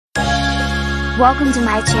Welcome to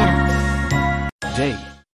my channel.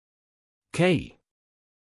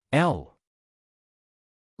 JKL.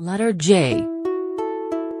 Letter J.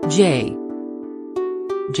 J.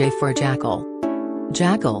 J for jackal.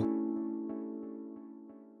 Jackal.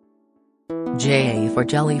 J for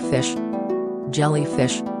jellyfish.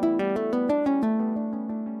 Jellyfish.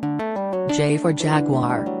 J for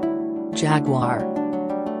jaguar. Jaguar.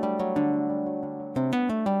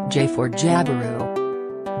 J for jabiru.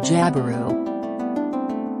 Jabiru.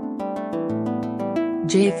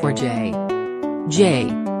 J for J. J.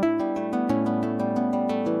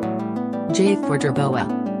 J for jerboa.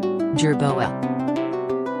 Jerboa.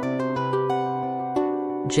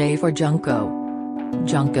 J for junco.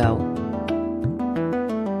 Junco.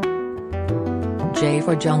 J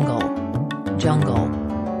for jungle. Jungle.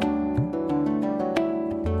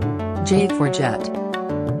 J for jet.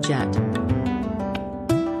 Jet.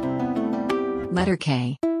 Letter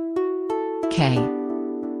K. K.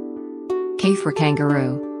 K for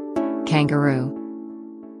kangaroo. Kangaroo.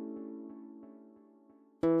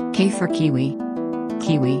 K for kiwi.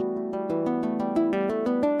 Kiwi.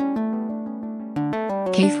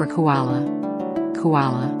 K for koala.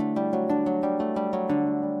 Koala.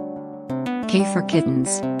 K for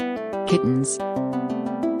kittens. Kittens.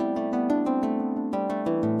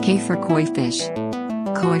 K for koi fish.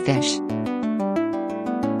 Koi fish.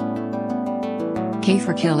 K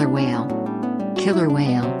for killer whale. Killer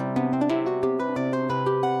whale.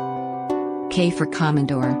 K for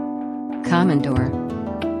commodore. Commodore.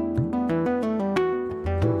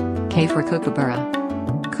 K for kookaburra.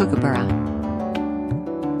 Kookaburra.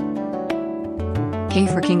 K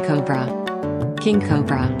for king cobra. King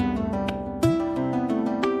cobra.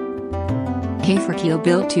 K for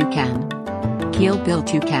keel-billed toucan. Keel-billed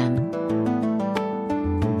toucan.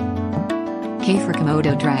 K for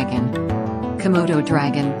Komodo dragon. Komodo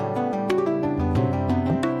dragon.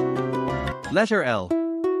 Letter L.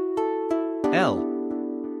 L.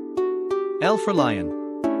 L for lion.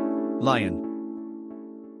 Lion.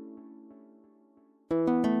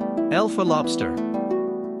 L for lobster.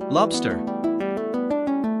 Lobster.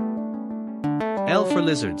 L for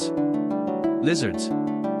lizards. Lizards.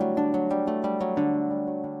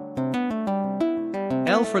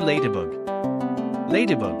 L for ladybug.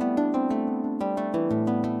 Ladybug.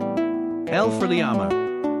 L for llama.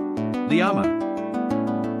 Llama.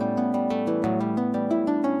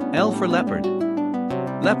 L for leopard.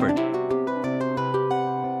 Leopard.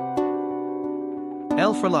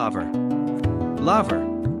 L for laver. Laver.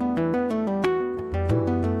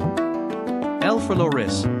 L for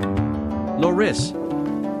loris. Loris.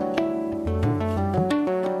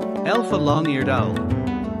 L for long-eared owl.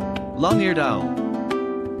 Long-eared owl.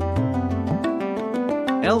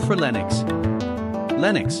 L for Lennox.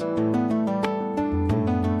 Lennox.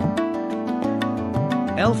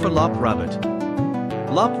 L for lop rabbit.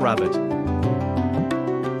 Lop rabbit.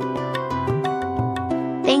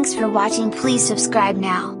 Thanks for watching. Please subscribe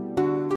now.